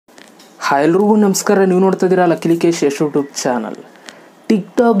Hi ಎಲ್ರಿಗೂ ನಮಸ್ಕಾರ. ನೀವು ನೋಡ್ತಾ ಇದ್ದೀರಾ ಲಕ್ಕೇಶ್ Yash YouTube channel.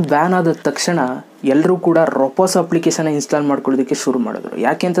 TikTok ban ಆದ ತಕ್ಷಣ ಎಲ್ಲರೂ ಕೂಡ ರೊಪೋಸೋ ಅಪ್ಲಿಕೇಶನ್ ಇನ್ಸ್ಟಾಲ್ ಮಾಡ್ಕೊಳ್ಳೋದಕ್ಕೆ ಶುರು ಮಾಡಿದ್ರು.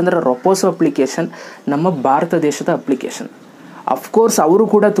 ಯಾಕೆ ಅಂತಂದರೆ ರೊಪೋಸೋ ಅಪ್ಲಿಕೇಶನ್ ನಮ್ಮ ಭಾರತ ದೇಶದ ಅಪ್ಲಿಕೇಶನ್. ಅಫ್ಕೋರ್ಸ್ ಅವರು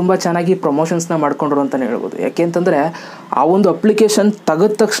ಕೂಡ ತುಂಬ ಚೆನ್ನಾಗಿ ಪ್ರಮೋಷನ್ಸ್ನ ಮಾಡ್ಕೊಂಡ್ರು ಅಂತಲೇ ಹೇಳ್ಬೋದು. ಯಾಕೆ ಅಂತಂದರೆ ಆ ಒಂದು ಅಪ್ಲಿಕೇಶನ್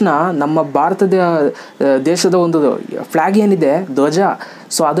ತೆಗೆದ ತಕ್ಷಣ ನಮ್ಮ ಭಾರತದ ದೇಶದ ಒಂದು ಫ್ಲ್ಯಾಗ್ ಏನಿದೆ ಧ್ವಜ,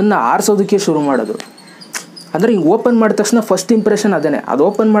 ಸೊ ಅದನ್ನು ಆರಿಸೋದಕ್ಕೆ ಶುರು ಮಾಡಿದ್ರು. ಅಂದರೆ ಹಿಂಗೆ ಓಪನ್ ಮಾಡಿದ ತಕ್ಷಣ ಫಸ್ಟ್ ಇಂಪ್ರೆಷನ್ ಅದೇ, ಅದು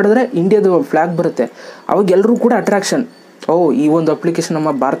ಓಪನ್ ಮಾಡಿದ್ರೆ ಇಂಡಿಯಾದ ಫ್ಲ್ಯಾಗ್ ಬರುತ್ತೆ. ಅವಾಗ ಎಲ್ಲರೂ ಕೂಡ ಅಟ್ರಾಕ್ಷನ್, ಈ ಒಂದು ಅಪ್ಲಿಕೇಶನ್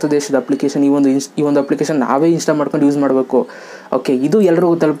ನಮ್ಮ ಭಾರತ ದೇಶದ ಅಪ್ಲಿಕೇಶನ್, ಈ ಒಂದು ಅಪ್ಲಿಕೇಶನ್ ನಾವೇ ಇನ್ಸ್ಟಾಲ್ ಮಾಡ್ಕೊಂಡು ಯೂಸ್ ಮಾಡಬೇಕು, ಓಕೆ ಇದು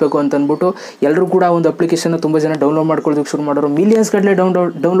ಎಲ್ಲರಿಗೂ ತಲುಪಬೇಕು ಅಂತ ಅಂದ್ಬಿಟ್ಟು ಎಲ್ಲರೂ ಕೂಡ ಒಂದು ಅಪ್ಲಿಕೇಶನ್ನ ತುಂಬ ಜನ ಡೌನ್ಲೋಡ್ ಮಾಡ್ಕೊಳ್ಳೋದಕ್ಕೆ ಶುರು ಮಾಡೋರು. ಮಿಲಿಯನ್ಸ್ ಗಟ್ಟಲೆ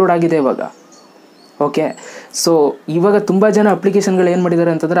ಡೌನ್ಲೋಡ್ ಆಗಿದೆ ಇವಾಗ. ಓಕೆ, ಸೊ ಇವಾಗ ತುಂಬ ಜನ ಅಪ್ಲಿಕೇಶನ್ಗಳು ಏನು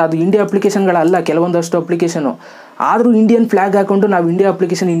ಮಾಡಿದ್ದಾರೆ ಅಂತಂದರೆ ಅದು ಇಂಡಿಯಾ ಅಪ್ಲಿಕೇಶನ್ಗಳಲ್ಲ, ಕೆಲವೊಂದಷ್ಟು ಅಪ್ಲಿಕೇಶನು ಆದರೂ ಇಂಡಿಯನ್ ಫ್ಲ್ಯಾಗ್ ಹಾಕ್ಕೊಂಡು ನಾವು ಇಂಡಿಯಾ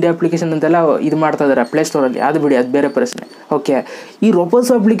ಅಪ್ಲಿಕೇಶನ್ ಅಂತೆಲ್ಲ ಇದು ಮಾಡ್ತಾ ಇದ್ದಾರೆ ಪ್ಲೇಸ್ಟೋರಲ್ಲಿ. ಅದು ಬಿಡಿ, ಅದು ಬೇರೆ ಪ್ರಶ್ನೆ. ಓಕೆ, ಈ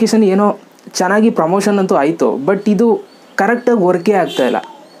ರೊಪೋಸೋ ಅಪ್ಲಿಕೇಶನ್ ಏನೋ ಚೆನ್ನಾಗಿ ಪ್ರಮೋಷನ್ ಅಂತೂ ಆಯಿತು, ಬಟ್ ಇದು ಕರೆಕ್ಟಾಗಿ ವರ್ಕೇ ಆಗ್ತಾಯಿಲ್ಲ.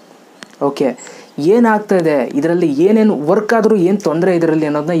 ಓಕೆ, ಏನಾಗ್ತಾ ಇದೆ ಇದರಲ್ಲಿ, ಏನೇನು ವರ್ಕ್ ಆದರೂ ಏನು ತೊಂದರೆ ಇದರಲ್ಲಿ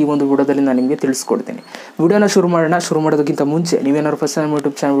ಅನ್ನೋದನ್ನ ಈ ಒಂದು ವಿಡಿಯೋದಲ್ಲಿ ನಾನು ನಿಮಗೆ ತಿಳಿಸ್ಕೊಡ್ತೀನಿ. ವಿಡಿಯೋನ ಶುರು ಮಾಡೋದಕ್ಕಿಂತ ಮುಂಚೆ ನೀವೇನಾದ್ರು ಫಸ್ಟ್ ಟೈಮ್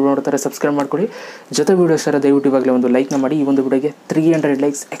ಯೂಟ್ಯೂಬ್ ಚಾನಲ್ ನೋಡ್ತಾರೆ ಸಬ್ಸ್ಕ್ರೈಬ್ ಮಾಡ್ಕೊಳ್ಳಿ. ಜೊತೆ ವೀಡಿಯೋ ಸರ ದಯವಿಟ್ಟು ಇವಾಗಲೇ ಒಂದು ಲೈಕ್ನ ಮಾಡಿ. ಈ ಒಂದು ವಿಡಿಯೋಗೆ 300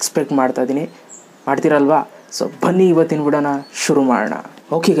 ಲೈಕ್ಸ್ ಎಕ್ಸ್ಪೆಕ್ಟ್ ಮಾಡ್ತಾ ಇದ್ದೀನಿ. ಮಾಡ್ತೀರಲ್ವಾ? ಸೊ ಬನ್ನಿ ಇವತ್ತಿನ ವಿಡಿಯೋನ ಶುರು ಮಾಡೋಣ.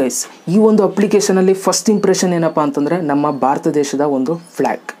 ಓಕೆ ಗೈಸ್, ಈ ಒಂದು ಅಪ್ಲಿಕೇಶನಲ್ಲಿ ಫಸ್ಟ್ ಇಂಪ್ರೆಷನ್ ಏನಪ್ಪ ಅಂತಂದರೆ ನಮ್ಮ ಭಾರತ ದೇಶದ ಒಂದು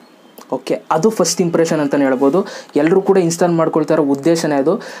ಫ್ಲ್ಯಾಗ್. ಓಕೆ, ಅದು ಫಸ್ಟ್ ಇಂಪ್ರೆಷನ್ ಅಂತಲೇ ಹೇಳ್ಬೋದು. ಎಲ್ಲರೂ ಕೂಡ ಇನ್ಸ್ಟಾಲ್ ಮಾಡ್ಕೊಳ್ತಾರೋ ಉದ್ದೇಶನೇ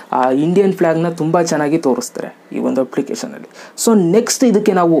ಅದು. ಇಂಡಿಯನ್ ಫ್ಲ್ಯಾಗ್ನ ತುಂಬ ಚೆನ್ನಾಗಿ ತೋರಿಸ್ತಾರೆ ಈ ಒಂದು ಅಪ್ಲಿಕೇಶನಲ್ಲಿ. ಸೊ ನೆಕ್ಸ್ಟ್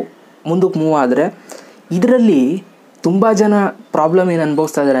ಇದಕ್ಕೆ ನಾವು ಮುಂದಕ್ಕೆ ಮೂವ್ ಆದರೆ, ಇದರಲ್ಲಿ ತುಂಬ ಜನ ಪ್ರಾಬ್ಲಮ್ ಏನು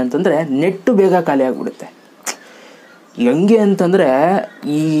ಅನುಭವಿಸ್ತಾ ಇದ್ದಾರೆ ಅಂತಂದರೆ ನೆಟ್ಟು ಬೇಗ ಖಾಲಿ ಆಗಿಬಿಡುತ್ತೆ. ಹೆಂಗೆ ಅಂತಂದರೆ,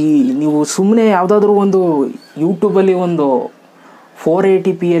 ನೀವು ಸುಮ್ಮನೆ ಯಾವುದಾದ್ರೂ ಒಂದು ಯೂಟ್ಯೂಬಲ್ಲಿ ಒಂದು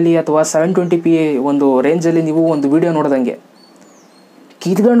 480p ಅಥವಾ 720p ಒಂದು ರೇಂಜಲ್ಲಿ ನೀವು ಒಂದು ವೀಡಿಯೋ ನೋಡ್ದಂಗೆ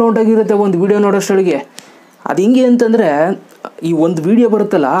ಕಿತ್ಕೊಂಡು ಹೊಂಟೋಗಿರುತ್ತೆ ಒಂದು ವೀಡಿಯೋ ನೋಡೋಷ್ಟೊಳಗೆ. ಅದು ಹಿಂಗೆ ಅಂತಂದರೆ, ಈ ಒಂದು ವೀಡಿಯೋ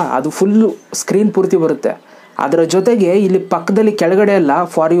ಬರುತ್ತಲ್ಲ ಅದು ಫುಲ್ಲು ಸ್ಕ್ರೀನ್ ಪೂರ್ತಿ ಬರುತ್ತೆ. ಅದರ ಜೊತೆಗೆ ಇಲ್ಲಿ ಪಕ್ಕದಲ್ಲಿ ಕೆಳಗಡೆ ಎಲ್ಲ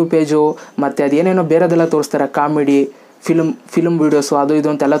ಫಾರ್ ಯು ಪೇಜು ಮತ್ತು ಅದೇನೇನೋ ಬೇರೆದೆಲ್ಲ ತೋರಿಸ್ತಾರೆ, ಕಾಮಿಡಿ, ಫಿಲ್ಮ್ ವೀಡಿಯೋಸು, ಅದು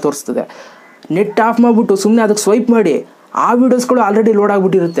ಇದು ಅಂತೆಲ್ಲ ತೋರಿಸ್ತದೆ. ನೆಟ್ ಆಫ್ ಮಾಡಿಬಿಟ್ಟು ಸುಮ್ಮನೆ ಅದಕ್ಕೆ ಸ್ವೈಪ್ ಮಾಡಿ, ಆ ವೀಡಿಯೋಸ್ಗಳು ಆಲ್ರೆಡಿ ಲೋಡ್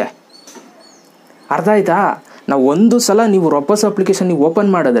ಆಗಿಬಿಟ್ಟಿರುತ್ತೆ. ಅರ್ಥ ಆಯ್ತಾ? ನಾವು ಒಂದು ಸಲ ನೀವು ರೊಪೋಸೋ ಅಪ್ಲಿಕೇಶನ್ ನೀವು ಓಪನ್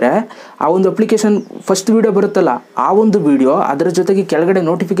ಮಾಡಿದ್ರೆ ಆ ಒಂದು ಅಪ್ಲಿಕೇಶನ್ ಫಸ್ಟ್ ವೀಡಿಯೋ ಬರುತ್ತಲ್ಲ, ಆ ಒಂದು ವೀಡಿಯೋ ಅದರ ಜೊತೆಗೆ ಕೆಳಗಡೆ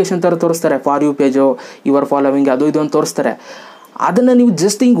ನೋಟಿಫಿಕೇಶನ್ ಥರ ತೋರಿಸ್ತಾರೆ, for you page, your following, ಅದು ಇದು ಅಂತ ತೋರಿಸ್ತಾರೆ. ಅದನ್ನು ನೀವು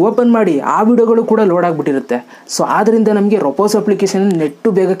ಜಸ್ಟ್ ಹಿಂಗೆ ಓಪನ್ ಮಾಡಿ ಆ ವಿಡಿಯೋಗಳು ಕೂಡ ಲೋಡ್ ಆಗಿಬಿಟ್ಟಿರುತ್ತೆ. ಸೊ ಆದ್ದರಿಂದ ನಮಗೆ ರೊಪೋಸೋ ಅಪ್ಲಿಕೇಶನ್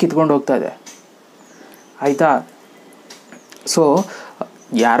ನೆಟ್ಟು ಬೇಗ ಕಿತ್ಕೊಂಡು ಹೋಗ್ತಾ ಇದೆ. ಆಯಿತಾ? ಸೊ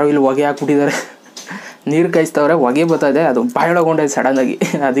ಯಾರೋ ಇಲ್ಲಿ ಹೊಗೆ ಹಾಕ್ಬಿಟ್ಟಿದ್ದಾರೆ, ನೀರು ಕಾಯಿಸ್ತವ್ರೆ, ಹೊಗೆ ಬರ್ತಾ ಇದೆ, ಅದು ಬಾಯೊಳಗೊಂಡೈತೆ ಸಡನ್ನಾಗಿ,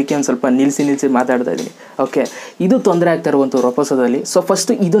 ಅದಕ್ಕೆ ಒಂದು ಸ್ವಲ್ಪ ನಿಲ್ಲಿಸಿ ಮಾತಾಡ್ತಾ ಇದ್ದೀನಿ. ಓಕೆ, ಇದು ತೊಂದರೆ ಆಗ್ತಾ ಇರುವಂಥ ರೊಪೋಸೋದಲ್ಲಿ. ಸೊ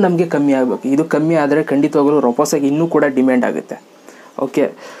ಫಸ್ಟ್ ಇದು ನಮಗೆ ಕಮ್ಮಿ ಆಗಬೇಕು. ಇದು ಕಮ್ಮಿ ಆದರೆ ಖಂಡಿತವಾಗಲೂ ರೊಪೋಸೋಗೆ ಇನ್ನೂ ಕೂಡ ಡಿಮ್ಯಾಂಡ್ ಆಗುತ್ತೆ. ಓಕೆ,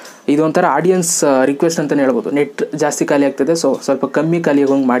 ಇದೊಂಥರ ಆಡಿಯನ್ಸ್ ರಿಕ್ವೆಸ್ಟ್ ಅಂತಲೇ ಹೇಳ್ಬೋದು. ನೆಟ್ ಜಾಸ್ತಿ ಖಾಲಿ ಆಗ್ತದೆ, ಸೊ ಸ್ವಲ್ಪ ಕಮ್ಮಿ ಖಾಲಿ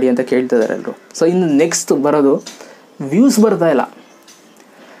ಆಗೋಂಗೆ ಮಾಡಿ ಅಂತ ಕೇಳ್ತಿದ್ದಾರೆ ಎಲ್ಲರೂ. ಸೊ ಇನ್ನು ನೆಕ್ಸ್ಟ್ ಬರೋದು ವ್ಯೂಸ್ ಬರ್ತಾ ಇಲ್ಲ.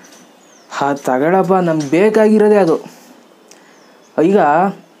 ತಗೊಳಪ್ಪ, ನಮ್ಗೆ ಬೇಕಾಗಿರೋದೇ ಅದು. ಈಗ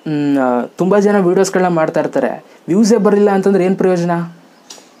ತುಂಬ ಜನ ವೀಡಿಯೋಸ್ಗಳನ್ನ ಮಾಡ್ತಾ ಇರ್ತಾರೆ, ವ್ಯೂಸೇ ಬರಲಿಲ್ಲ ಅಂತಂದ್ರೆ ಏನು ಪ್ರಯೋಜನ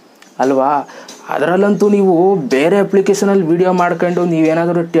ಅಲ್ವಾ? ಅದರಲ್ಲಂತೂ ನೀವು ಬೇರೆ ಅಪ್ಲಿಕೇಶನಲ್ಲಿ ವೀಡಿಯೋ ಮಾಡ್ಕೊಂಡು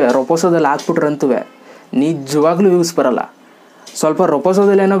ನೀವೇನಾದರೂ ರೊಪೋಸೋದಲ್ಲಿ ಹಾಕ್ಬಿಟ್ರಂತೂ ನಿಜವಾಗ್ಲೂ ವ್ಯೂಸ್ ಬರೋಲ್ಲ. ಸ್ವಲ್ಪ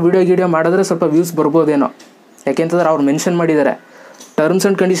ರೊಪೋಸೋದಲ್ಲಿ ಏನೋ ವೀಡಿಯೋ ಮಾಡಿದ್ರೆ ಸ್ವಲ್ಪ ವ್ಯೂಸ್ ಬರ್ಬೋದೇನೋ. ಯಾಕೆಂತಂದ್ರೆ ಅವ್ರು ಮೆನ್ಷನ್ ಮಾಡಿದ್ದಾರೆ, ಟರ್ಮ್ಸ್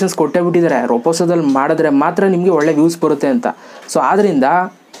ಆ್ಯಂಡ್ ಕಂಡೀಷನ್ಸ್ ಕೊಟ್ಟೇ ಬಿಟ್ಟಿದ್ದಾರೆ, ರೊಪೋಸೋದಲ್ಲಿ ಮಾಡಿದ್ರೆ ಮಾತ್ರ ನಿಮಗೆ ಒಳ್ಳೆ ವ್ಯೂಸ್ ಬರುತ್ತೆ ಅಂತ. ಸೊ ಆದ್ದರಿಂದ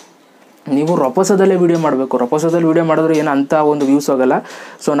ನೀವು ರೊಪೋಸೋದಲ್ಲೇ ವೀಡಿಯೋ ಮಾಡಬೇಕು. ರೊಪೋಸೋದಲ್ಲಿ ವೀಡಿಯೋ ಮಾಡಿದ್ರೆ ಏನು ಅಂಥ ಒಂದು ವ್ಯೂಸ್ ಹೋಗಲ್ಲ.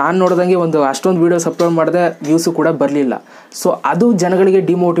 ಸೊ ನಾನು ನೋಡ್ದಂಗೆ ಒಂದು ಅಷ್ಟೊಂದು ವೀಡಿಯೋಸ್ ಅಪ್ಲೋಡ್ ಮಾಡಿದೆ, ವ್ಯೂಸು ಕೂಡ ಬರಲಿಲ್ಲ. ಸೊ ಅದು ಜನಗಳಿಗೆ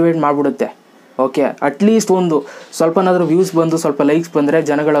ಡಿಮೋಟಿವೇಟ್ ಮಾಡಿಬಿಡುತ್ತೆ. ಓಕೆ, ಅಟ್ಲೀಸ್ಟ್ ಒಂದು ಸ್ವಲ್ಪನಾದರೂ ವ್ಯೂಸ್ ಬಂದು ಸ್ವಲ್ಪ ಲೈಕ್ಸ್ ಬಂದರೆ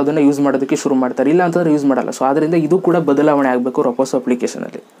ಜನಗಳು ಅದನ್ನು ಯೂಸ್ ಮಾಡೋದಕ್ಕೆ ಶುರು ಮಾಡ್ತಾರೆ, ಇಲ್ಲ ಅಂತಂದರೆ ಯೂಸ್ ಮಾಡಲ್ಲ. ಸೊ ಆದ್ದರಿಂದ ಇದು ಕೂಡ ಬದಲಾವಣೆ ಆಗಬೇಕು ರೊಪೋಸೋ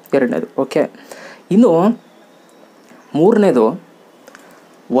ಅಪ್ಲಿಕೇಶನಲ್ಲಿ. ಎರಡನೇದು. ಓಕೆ, ಇನ್ನು ಮೂರನೇದು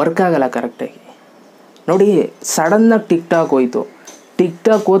ವರ್ಕ್ ಆಗಲ್ಲ ಕರೆಕ್ಟಾಗಿ. ನೋಡಿ, ಸಡನ್ನಾಗಿ ಟಿಕ್ಟಾಕ್ ಹೋಯಿತು.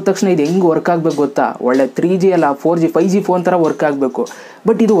 ಟಿಕ್ಟಾಕ್ ಹೋದ ತಕ್ಷಣ ಇದು ಹೆಂಗೆ ವರ್ಕ್ ಆಗಬೇಕು ಗೊತ್ತಾ? ಒಳ್ಳೆ 3G ಅಲ್ಲ 4G 5G ಫೋನ್ ಥರ ವರ್ಕ್ ಆಗಬೇಕು.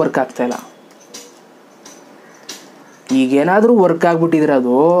 ಬಟ್ ಇದು ವರ್ಕ್ ಆಗ್ತಾಯಿಲ್ಲ. ಈಗೇನಾದರೂ ವರ್ಕ್ ಆಗಿಬಿಟ್ಟಿದ್ರೆ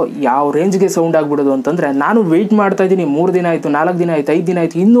ಅದು ಯಾವ ರೇಂಜ್ಗೆ ಸೌಂಡ್ ಆಗಿಬಿಡೋದು ಅಂತಂದರೆ, ನಾನು ವೆಯ್ಟ್ ಮಾಡ್ತಾಯಿದ್ದೀನಿ, 3 ದಿನ ಆಯಿತು, 4 ದಿನ ಆಯಿತು, 5 ದಿನ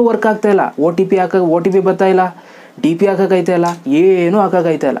ಆಯಿತು, ಇನ್ನೂ ವರ್ಕ್ ಆಗ್ತಾಯಿಲ್ಲ. ಒ ಟಿ ಪಿ ಬರ್ತಾಯಿಲ್ಲ, DP ಹಾಕೋಕ್ಕಾಯ್ತಾಯಿಲ್ಲ, ಏನೂ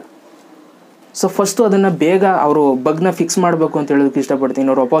ಹಾಕೋಕ್ಕಾಯ್ತಾಯಿಲ್ಲ. ಸೊ ಫಸ್ಟು ಅದನ್ನು ಬೇಗ ಅವರು ಬಗ್ನ ಫಿಕ್ಸ್ ಮಾಡಬೇಕು ಅಂತ ಹೇಳೋದಕ್ಕೆ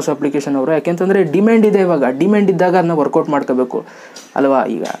ಇಷ್ಟಪಡ್ತೀನಿ ರೊಪೋಸೋ ಅಪ್ಲಿಕೇಶನ್ ಅವರು. ಯಾಕೆಂತಂದರೆ ಡಿಮ್ಯಾಂಡ್ ಇದೆ ಇವಾಗ. ಡಿಮ್ಯಾಂಡ್ ಇದ್ದಾಗ ಅದನ್ನ ವರ್ಕೌಟ್ ಮಾಡ್ಕೋಬೇಕು ಅಲ್ವಾ?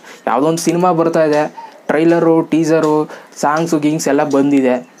 ಈಗ ಯಾವುದೋ ಒಂದು ಸಿನಿಮಾ ಬರ್ತಾ ಇದೆ, ಟ್ರೈಲರು, ಟೀಸರು, ಸಾಂಗ್ಸು, ಗಿಂಗ್ಸ್ ಎಲ್ಲ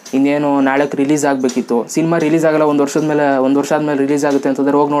ಬಂದಿದೆ, ಇನ್ನೇನು ನಾಳೆಗೆ ರಿಲೀಸ್ ಆಗಬೇಕಿತ್ತು. ಸಿನಿಮಾ ರಿಲೀಸ್ ಆಗಲ್ಲ, ಒಂದು ವರ್ಷ ಆದಮೇಲೆ ರಿಲೀಸ್ ಆಗುತ್ತೆ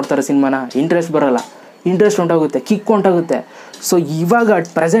ಅಂತಂದರೆ ಹೋಗಿ ನೋಡ್ತಾರೆ ಸಿನಿಮಾನ, ಇಂಟ್ರೆಸ್ಟ್ ಬರೋಲ್ಲ, ಇಂಟ್ರೆಸ್ಟ್ ಹೊಂಟೋಗುತ್ತೆ, ಕಿಕ್ ಹೊಂಟೋಗುತ್ತೆ. ಸೊ ಇವಾಗ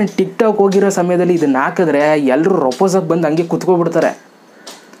ಅಟ್ ಪ್ರೆಸೆಂಟ್ ಟಿಕ್ಟಾಕ್ ಹೋಗಿರೋ ಸಮಯದಲ್ಲಿ ಇದನ್ನು ಹಾಕಿದ್ರೆ ಎಲ್ಲರೂ ರೊಪೋಸೋಗೆ ಬಂದು ಹಂಗೆ ಕುತ್ಕೊಬಿಡ್ತಾರೆ.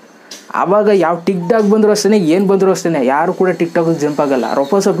 ಆವಾಗ ಯಾವ ಟಿಕ್ಟಾಕ್ ಬಂದರೂ ಅಷ್ಟೇ, ಏನು ಬಂದರೂ ಅಷ್ಟೇ, ಯಾರು ಕೂಡ ಟಿಕ್ಟಾಕಿಗೆ ಜಂಪ್ ಆಗೋಲ್ಲ,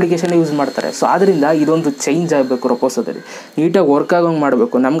 ರೊಪೋಸೋ ಅಪ್ಲಿಕೇಶನ್ ಯೂಸ್ ಮಾಡ್ತಾರೆ. ಸೊ ಆದ್ದರಿಂದ ಇದೊಂದು ಚೇಂಜ್ ಆಗಬೇಕು ರೊಪೋಸೋದಲ್ಲಿ, ನೀಟಾಗಿ ವರ್ಕ್ ಆಗೋಂಗೆ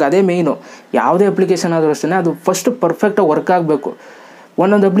ಮಾಡಬೇಕು. ನಮ್ಗೆ ಅದೇ ಮೇಯ್ನು, ಯಾವುದೇ ಅಪ್ಲಿಕೇಶನ್ ಆದರೂ ಅಷ್ಟೇ ಅದು ಫಸ್ಟ್ ಪರ್ಫೆಕ್ಟಾಗಿ ವರ್ಕ್ ಆಗಬೇಕು.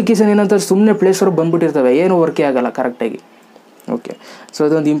 ಒಂದೊಂದು ಅಪ್ಲಿಕೇಶನ್ ಏನಂತಾರೆ ಸುಮ್ಮನೆ ಪ್ಲೇಸ್ಟೋರ್ ಬಂದುಬಿಟ್ಟಿರ್ತವೆ, ಏನೂ ವರ್ಕೇ ಆಗೋಲ್ಲ ಕರೆಕ್ಟಾಗಿ. ಓಕೆ, ಸೊ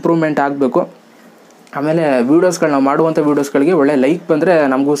ಇದೊಂದು ಇಂಪ್ರೂವ್ಮೆಂಟ್ ಆಗಬೇಕು. ಆಮೇಲೆ ವೀಡಿಯೋಸ್ಗಳು ನಾವು ಮಾಡುವಂಥ ವೀಡಿಯೋಸ್ಗಳಿಗೆ ಒಳ್ಳೆ ಲೈಕ್ ಬಂದರೆ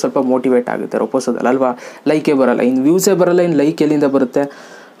ನಮಗೂ ಸ್ವಲ್ಪ ಮೋಟಿವೇಟ್ ಆಗುತ್ತೆ ರೊಪೋಸೋದಲ್ಲಿ ಅಲ್ವಾ. ಲೈಕೇ ಬರೋಲ್ಲ, ಇನ್ನು ವ್ಯೂಸೇ ಬರೋಲ್ಲ, ಇನ್ನು ಲೈಕ್ ಎಲ್ಲಿಂದ ಬರುತ್ತೆ?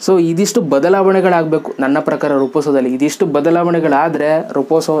 ಸೊ ಇದಿಷ್ಟು ಬದಲಾವಣೆಗಳಾಗಬೇಕು ನನ್ನ ಪ್ರಕಾರ ರೊಪೋಸೋದಲ್ಲಿ. ಇದಿಷ್ಟು ಬದಲಾವಣೆಗಳಾದರೆ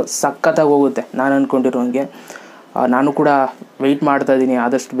ರೊಪೋಸೋ ಸಖತ್ತಾಗಿ ಹೋಗುತ್ತೆ ನಾನು ಅಂದ್ಕೊಂಡಿರೋಂಗೆ. ನಾನು ಕೂಡ ವೆಯ್ಟ್ ಮಾಡ್ತಾಯಿದ್ದೀನಿ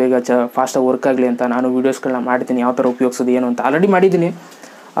ಆದಷ್ಟು ಬೇಗ ಫಾಸ್ಟಾಗಿ ವರ್ಕ್ ಆಗಲಿ ಅಂತ. ನಾನು ವೀಡಿಯೋಸ್ಗಳನ್ನ ಮಾಡ್ತೀನಿ, ಯಾವ ಥರ ಉಪಯೋಗಿಸೋದು ಏನು ಅಂತ ಆಲ್ರೆಡಿ ಮಾಡಿದ್ದೀನಿ.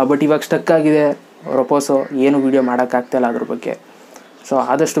 ಬಟ್ ಇವಾಗ ಸ್ಟಕ್ ಆಗಿದೆ ರೊಪೋಸೋ, ಏನು ವೀಡಿಯೋ ಮಾಡೋಕ್ಕಾಗ್ತಾಯಿಲ್ಲ ಅದ್ರ ಬಗ್ಗೆ. ಸೊ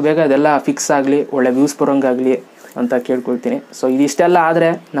ಆದಷ್ಟು ಬೇಗ ಅದೆಲ್ಲ ಫಿಕ್ಸ್ ಆಗಲಿ, ಒಳ್ಳೆ ವ್ಯೂಸ್ ಬರೋಂಗಾಗಲಿ ಅಂತ ಕೇಳ್ಕೊಳ್ತೀನಿ. ಸೊ ಇದಿಷ್ಟೆಲ್ಲ ಆದರೆ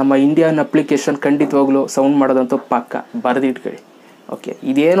ನಮ್ಮ ಇಂಡಿಯನ್ ಅಪ್ಲಿಕೇಶನ್ ಖಂಡಿತವಾಗ್ಲೂ ಸೌಂಡ್ ಮಾಡೋದಂತೂ ಪಕ್ಕ, ಬರೆದಿಟ್ಕೊಳ್ಳಿ. ಓಕೆ,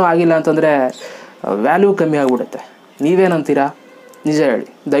 ಇದೇನೂ ಆಗಿಲ್ಲ ಅಂತಂದರೆ ವ್ಯಾಲ್ಯೂ ಕಮ್ಮಿ ಆಗಿಬಿಡುತ್ತೆ. ನೀವೇನಂತೀರಾ ನಿಜ ಹೇಳಿ,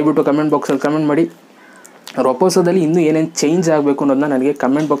 ದಯವಿಟ್ಟು ಕಮೆಂಟ್ ಬಾಕ್ಸಲ್ಲಿ ಕಮೆಂಟ್ ಮಾಡಿ. ರೊಪೋಸೋದಲ್ಲಿ ಇನ್ನೂ ಏನೇನು ಚೇಂಜ್ ಆಗಬೇಕು ಅನ್ನೋದನ್ನ ನನಗೆ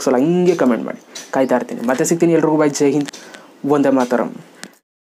ಕಮೆಂಟ್ ಬಾಕ್ಸಲ್ಲಿ ಹಂಗೆ ಕಮೆಂಟ್ ಮಾಡಿ, ಕಾಯ್ತಾ ಇರ್ತೀನಿ. ಮತ್ತೆ ಸಿಗ್ತೀನಿ. ಎಲ್ರಿಗೂ ಬಾಯ್, ಜೈ ಹಿಂದ್, ವಂದೇ ಮಾತರಂ.